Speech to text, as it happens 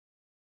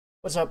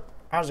What's up?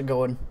 How's it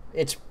going?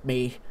 It's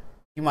me.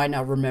 You might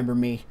not remember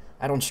me.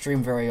 I don't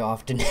stream very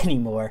often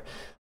anymore.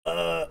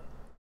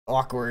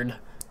 Awkward.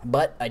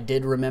 But I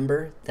did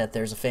remember that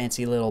there's a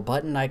fancy little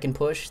button I can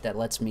push that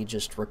lets me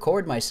just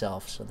record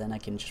myself, so then I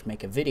can just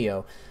make a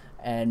video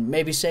and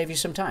maybe save you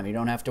some time. You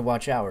don't have to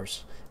watch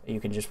hours. You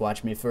can just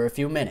watch me for a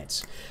few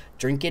minutes.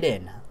 Drink it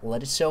in.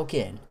 Let it soak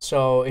in.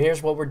 So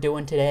here's what we're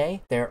doing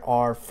today. There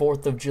are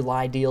 4th of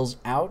July deals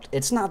out.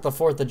 It's not the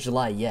 4th of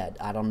July yet.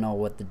 I don't know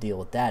what the deal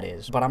with that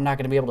is. But I'm not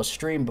going to be able to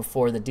stream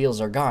before the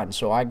deals are gone.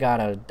 So I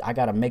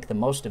gotta make the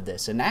most of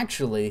this. And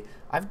actually,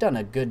 I've done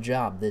a good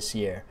job this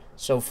year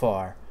so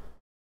far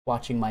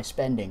watching my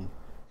spending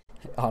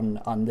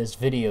on this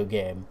video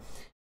game.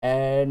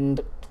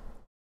 And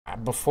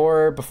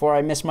before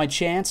I miss my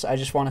chance, I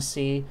just want to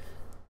see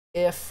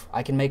if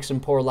I can make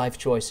some poor life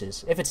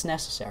choices, if it's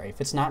necessary.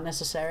 If it's not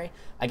necessary,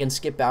 I can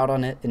skip out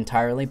on it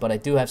entirely, but I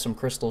do have some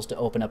crystals to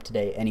open up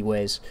today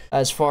anyways.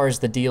 As far as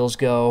the deals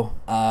go,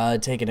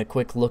 taking a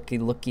quick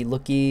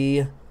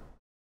looky.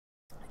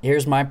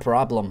 Here's my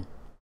problem.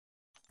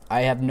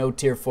 I have no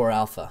tier 4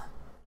 alpha.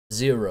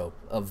 0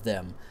 of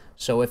them.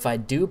 So if I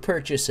do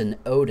purchase an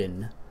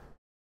Odin,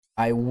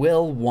 I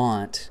will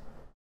want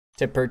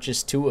to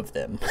purchase 2 of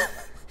them.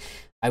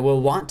 I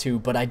will want to,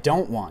 but I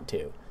don't want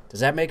to. Does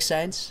that make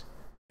sense?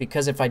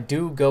 Because if I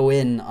do go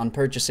in on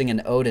purchasing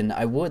an Odin,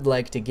 I would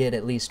like to get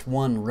at least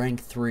one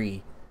rank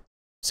 3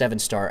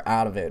 7-star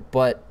out of it.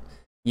 But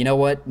you know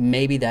what?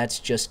 Maybe that's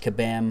just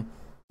Kabam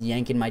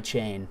yanking my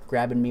chain,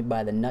 grabbing me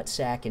by the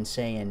nutsack and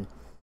saying,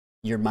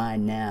 "You're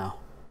mine now."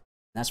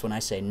 That's when I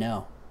say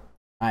no.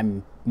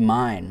 I'm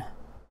mine.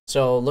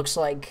 So looks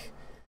like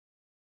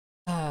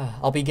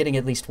I'll be getting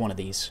at least one of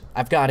these.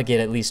 I've got to get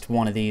at least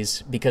one of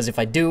these, because if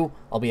I do,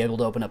 I'll be able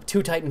to open up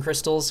 2 Titan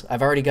crystals.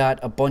 I've already got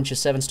a bunch of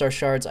 7-star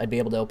shards. I'd be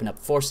able to open up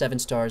 4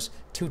 7-stars,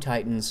 2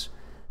 Titans,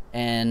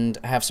 and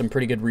have some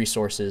pretty good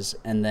resources,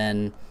 and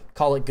then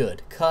call it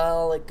good.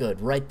 Call it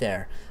good right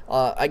there.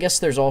 I guess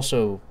there's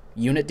also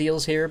unit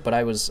deals here, but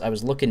I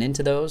was looking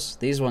into those.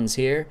 These ones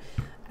here,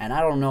 and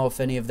I don't know if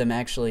any of them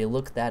actually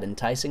look that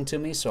enticing to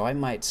me, so I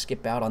might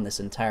skip out on this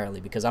entirely,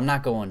 because I'm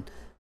not going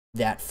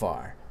that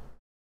far.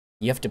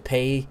 You have to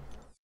pay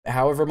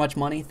however much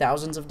money,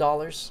 thousands of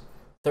dollars,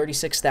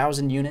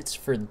 36,000 units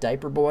for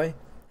Diaper Boy.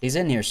 He's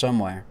in here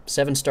somewhere.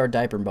 7-star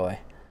Diaper Boy.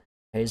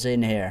 He's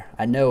in here.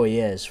 I know he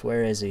is.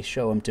 Where is he?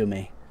 Show him to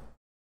me.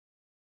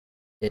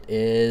 It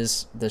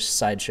is the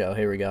sideshow.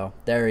 Here we go.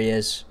 There he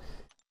is.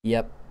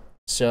 Yep.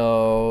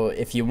 So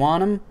if you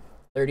want him,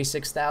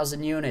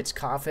 36,000 units.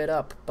 Cough it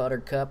up,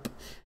 Buttercup.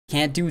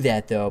 Can't do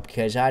that though,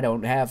 because I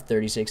don't have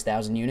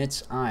 36,000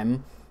 units.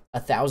 I'm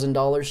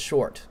 $1,000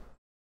 short.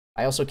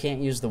 I also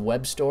can't use the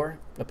web store.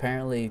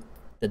 Apparently,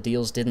 the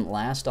deals didn't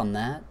last on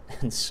that,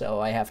 and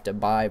so I have to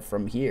buy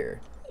from here.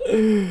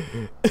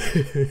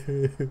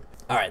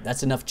 Alright,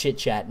 that's enough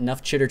chit-chat,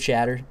 enough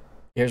chitter-chatter.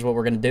 Here's what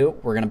we're going to do.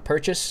 We're going to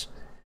purchase,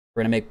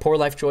 we're going to make poor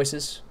life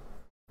choices,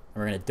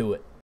 and we're going to do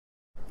it.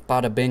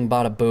 Bada bing,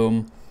 bada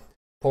boom.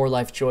 Poor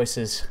life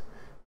choices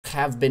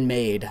have been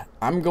made.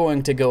 I'm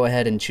going to go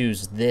ahead and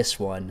choose this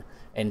one,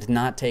 and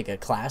not take a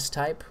class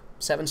type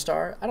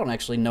 7-star. I don't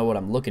actually know what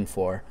I'm looking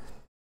for,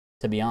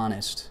 to be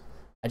honest.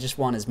 I just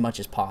want as much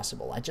as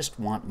possible. I just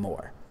want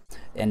more.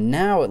 And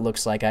now it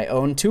looks like I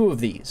own 2 of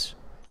these.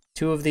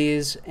 2 of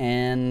these,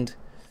 and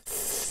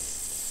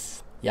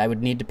yeah, I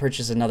would need to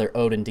purchase another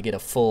Odin to get a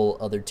full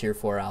other tier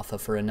 4 alpha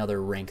for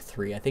another rank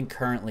 3. I think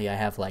currently I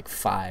have like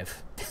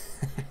 5.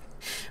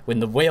 When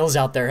the whales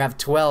out there have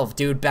 12.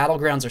 Dude,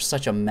 battlegrounds are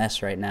such a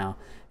mess right now.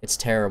 It's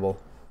terrible.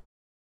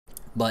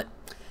 But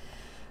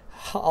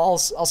I'll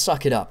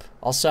suck it up.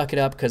 I'll suck it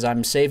up because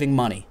I'm saving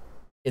money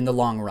in the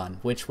long run,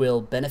 which will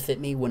benefit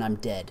me when I'm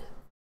dead,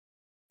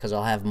 because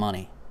I'll have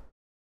money.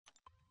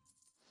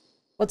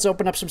 Let's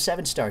open up some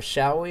 7-stars,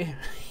 shall we?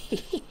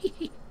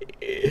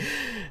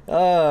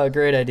 Oh,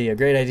 great idea,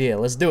 great idea.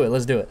 Let's do it,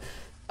 let's do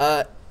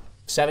it.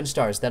 7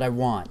 stars that I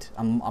want.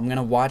 I'm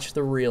gonna watch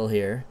the reel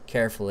here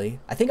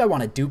carefully. I think I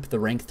want to dupe the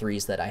rank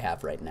 3s that I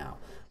have right now,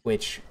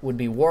 which would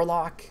be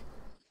Warlock,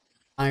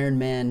 Iron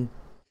Man,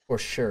 or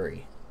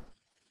Shuri,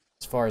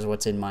 as far as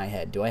what's in my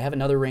head. Do I have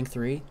another rank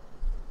 3?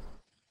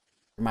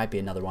 There might be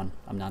another one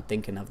I'm not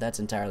thinking of. That's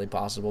entirely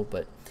possible,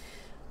 but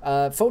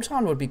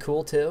Photon would be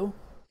cool too,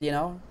 you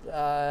know?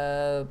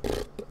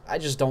 I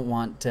just don't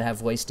want to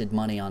have wasted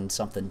money on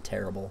something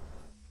terrible,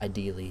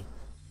 ideally,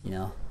 you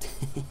know?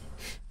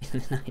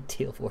 In an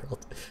ideal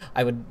world.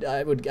 I would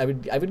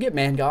get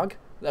Mangog.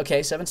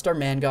 Okay, 7-star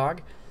Mangog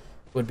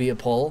would be a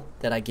pull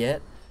that I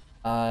get.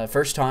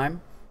 First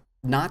time.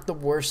 Not the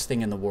worst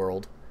thing in the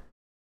world.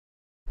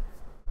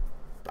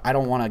 I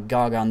don't want to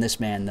gog on this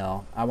man,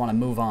 though. I want to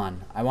move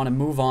on. I want to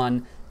move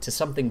on to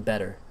something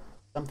better.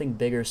 Something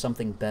bigger,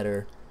 something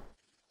better.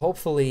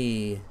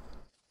 Hopefully,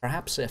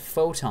 perhaps a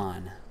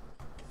Photon.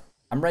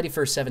 I'm ready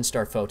for a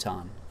 7-star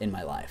Photon in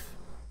my life.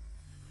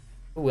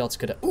 Who else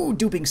could I... Ooh,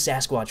 duping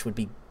Sasquatch would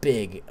be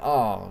big.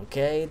 Oh,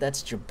 okay.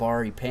 That's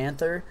Jabari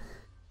Panther.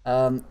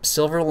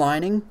 Silver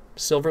Lining.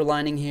 Silver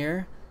Lining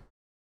here.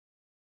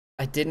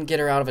 I didn't get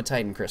her out of a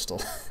Titan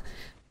Crystal.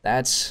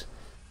 That's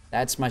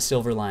my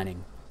silver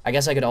lining. I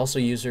guess I could also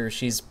use her.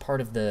 She's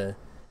part of the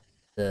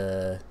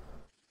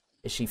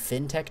is she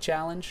FinTech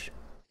challenge?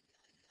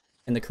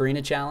 In the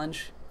Karina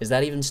challenge? Is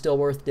that even still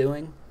worth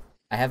doing?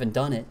 I haven't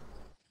done it.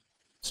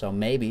 So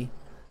maybe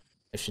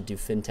I should do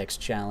FinTech's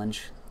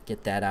challenge.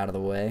 Get that out of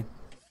the way.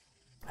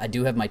 I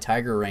do have my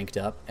Tiger ranked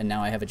up, and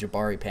now I have a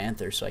Jabari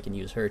Panther, so I can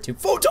use her too.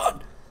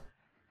 Photon!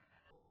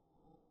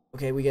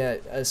 Okay, we got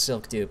a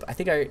Silk dupe. I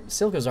think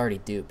Silk was already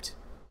duped.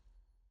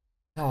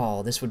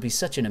 Oh, this would be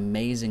such an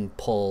amazing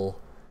pull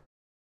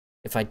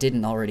if I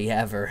didn't already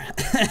have her.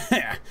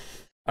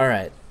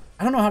 Alright.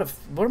 I don't know how to...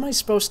 What am I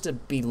supposed to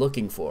be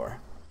looking for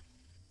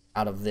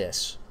out of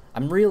this?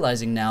 I'm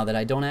realizing now that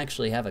I don't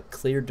actually have a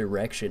clear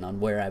direction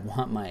on where I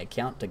want my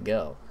account to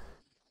go.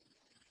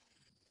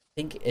 I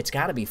think it's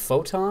got to be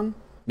Photon,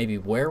 maybe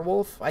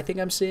Werewolf, I think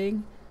I'm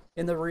seeing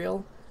in the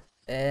reel,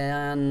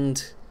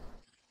 and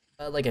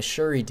like a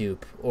Shuri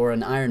dupe or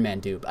an Iron Man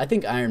dupe. I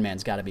think Iron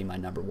Man's got to be my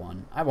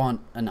 #1. I want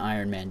an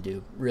Iron Man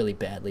dupe really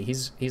badly.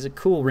 He's a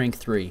cool rank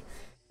 3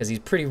 because he's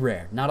pretty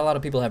rare. Not a lot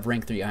of people have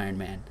rank 3 Iron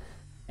Man,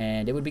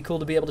 and it would be cool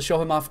to be able to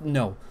show him off.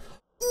 No.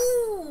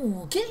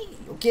 Ooh,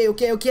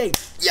 okay.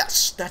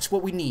 Yes, that's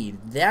what we need.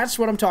 That's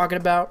what I'm talking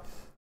about.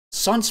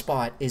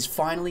 Sunspot is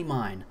finally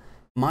mine.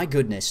 My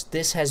goodness,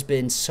 this has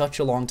been such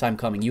a long time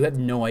coming. You have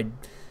no idea.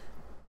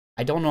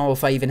 I don't know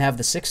if I even have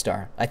the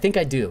 6-star. I think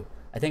I do.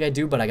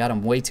 But I got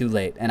him way too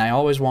late. And I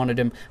always wanted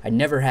him. I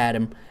never had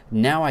him.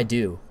 Now I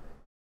do.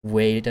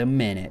 Wait a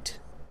minute.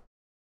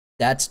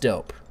 That's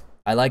dope.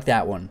 I like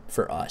that one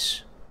for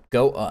us.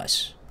 Go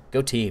us.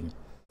 Go team.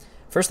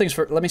 First things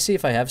first, let me see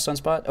if I have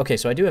Sunspot. Okay,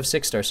 so I do have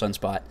 6-star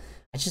Sunspot.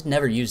 I just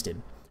never used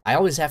him. I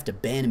always have to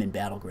ban him in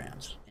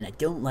Battlegrounds, and I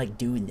don't like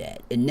doing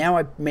that. And now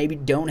I maybe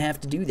don't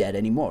have to do that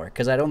anymore,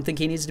 because I don't think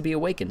he needs to be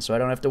awakened, so I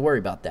don't have to worry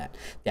about that.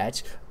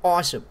 That's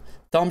awesome.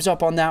 Thumbs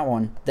up on that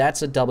one.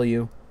 That's a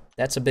W.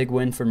 That's a big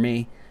win for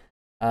me.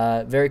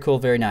 Very cool,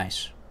 very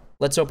nice.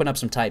 Let's open up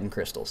some Titan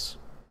Crystals.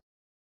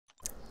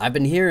 I've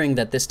been hearing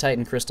that this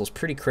Titan Crystal's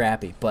pretty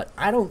crappy, but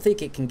I don't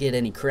think it can get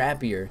any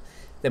crappier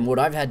than what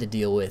I've had to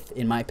deal with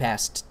in my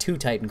past 2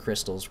 Titan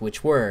Crystals,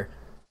 which were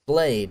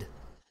Blade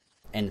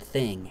and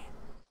Thing.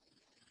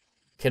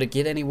 Could it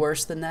get any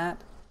worse than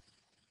that?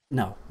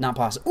 No, not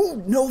possible.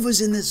 Ooh, Nova's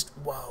in this.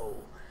 Whoa.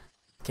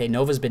 Okay,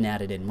 Nova's been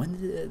added in.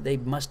 When they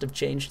must have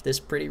changed this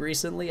pretty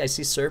recently. I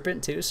see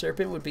Serpent too.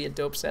 Serpent would be a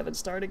dope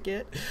 7-star to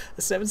get.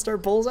 A 7-star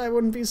Bullseye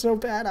wouldn't be so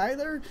bad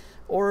either.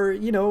 Or,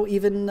 you know,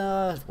 even,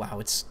 wow,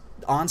 it's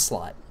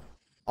Onslaught.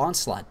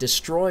 Onslaught,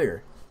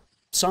 Destroyer,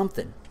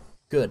 something.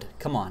 Good,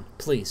 come on,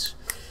 please.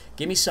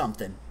 Give me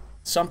something.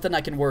 Something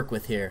I can work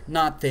with here.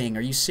 Not Thing,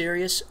 are you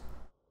serious?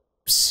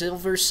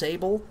 Silver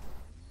Sable?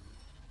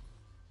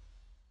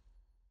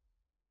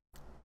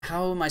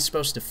 How am I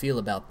supposed to feel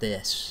about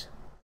this?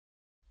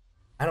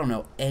 I don't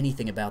know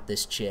anything about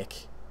this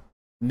chick.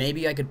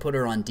 Maybe I could put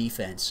her on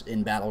defense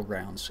in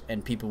Battlegrounds,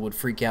 and people would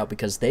freak out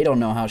because they don't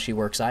know how she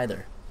works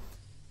either.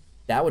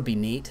 That would be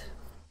neat.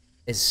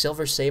 Is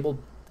Silver Sable...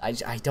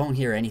 I don't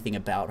hear anything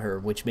about her,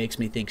 which makes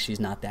me think she's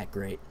not that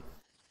great.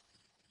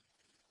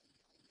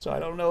 So I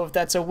don't know if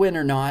that's a win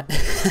or not.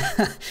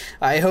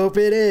 I hope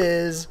it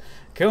is.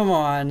 Come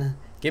on.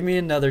 Give me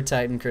another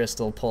Titan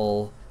Crystal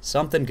pull.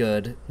 Something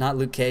good. Not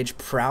Luke Cage.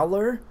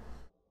 Prowler?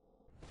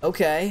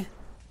 Okay.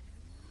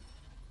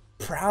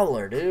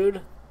 Prowler,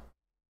 dude.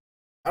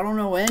 I don't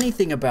know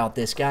anything about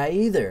this guy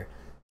either.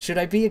 Should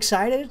I be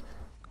excited?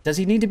 Does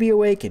he need to be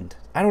awakened?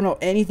 I don't know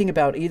anything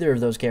about either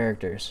of those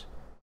characters.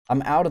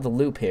 I'm out of the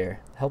loop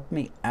here. Help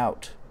me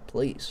out,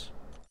 please.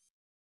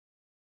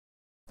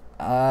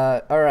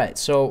 Alright,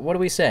 so what do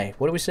we say?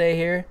 What do we say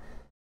here?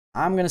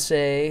 I'm gonna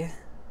say...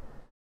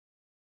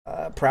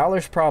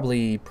 Prowler's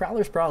probably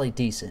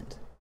decent.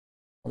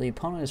 While the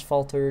opponent is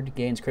faltered,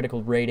 gains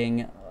critical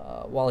rating.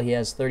 While he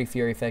has 30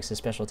 Fury effects, his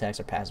special attacks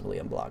are passively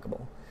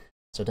unblockable.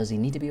 So does he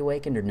need to be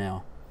awakened or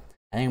no?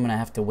 I think I'm gonna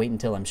have to wait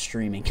until I'm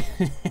streaming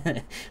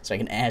so I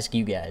can ask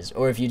you guys.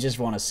 Or if you just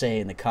want to say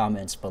in the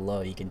comments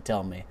below, you can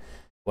tell me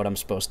what I'm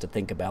supposed to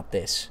think about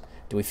this.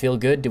 Do we feel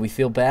good? Do we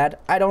feel bad?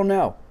 I don't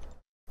know.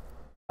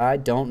 I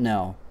don't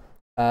know.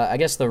 I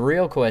guess the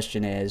real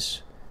question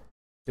is,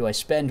 do I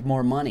spend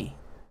more money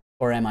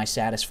or am I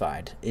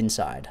satisfied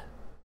inside?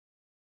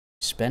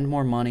 Spend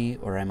more money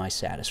or am I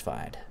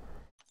satisfied?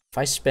 If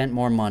I spent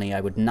more money,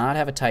 I would not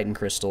have a Titan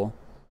Crystal.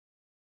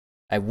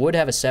 I would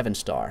have a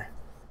 7-star,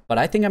 but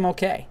I think I'm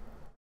okay.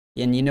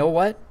 And you know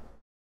what?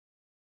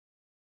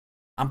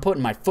 I'm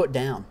putting my foot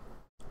down,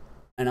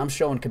 and I'm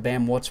showing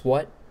Kabam what's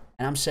what,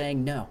 and I'm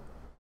saying no.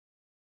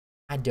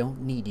 I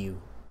don't need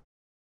you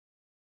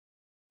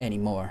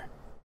anymore.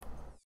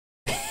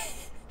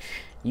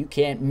 You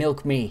can't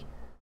milk me.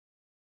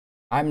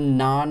 I'm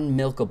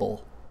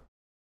non-milkable,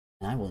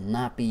 and I will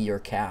not be your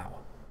cow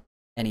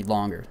any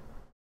longer.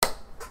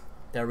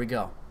 There we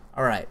go.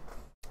 All right.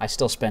 I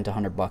still spent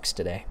 $100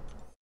 today.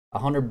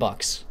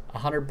 $100.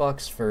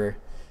 $100 for,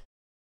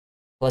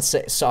 let's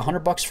say, so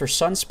 $100 for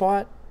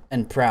Sunspot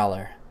and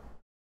Prowler.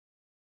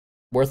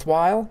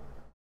 Worthwhile?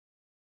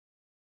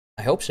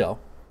 I hope so.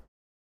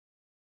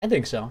 I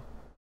think so.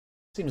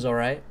 Seems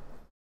alright.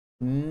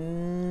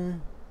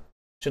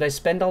 Should I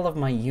spend all of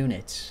my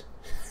units?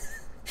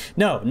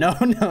 No.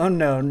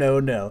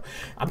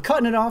 I'm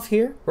cutting it off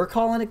here. We're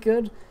calling it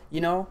good.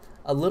 You know,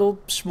 a little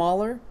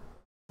smaller,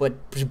 but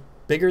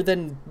bigger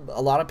than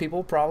a lot of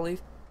people probably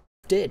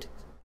did.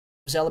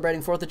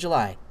 Celebrating 4th of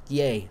July.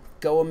 Yay.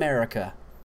 Go America.